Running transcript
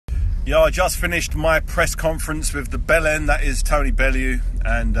Yeah, I just finished my press conference with the Bellew, that is Tony Bellew,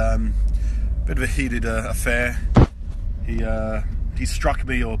 and bit of a heated affair. He struck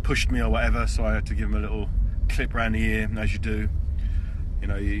me or pushed me or whatever, so I had to give him a little clip around the ear, as you do. You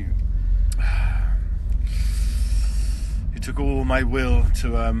know, he took all my will to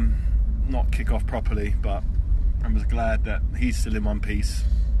not kick off properly, but I was glad that he's still in one piece.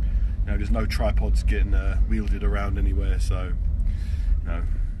 You know, there's no tripods getting wielded around anywhere, so you know,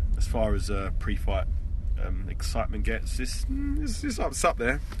 as far as pre-fight excitement gets, it's up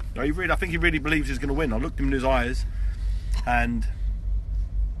there. You know, I think he really believes he's going to win. I looked him in his eyes, and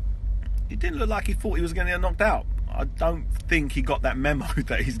it didn't look like he thought he was going to get knocked out. I don't think he got that memo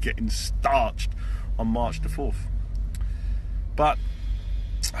that he's getting starched on March the 4th. But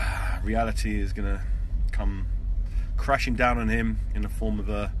reality is going to come crashing down on him in the form of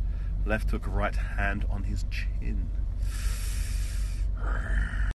a left hook, right hand on his chin.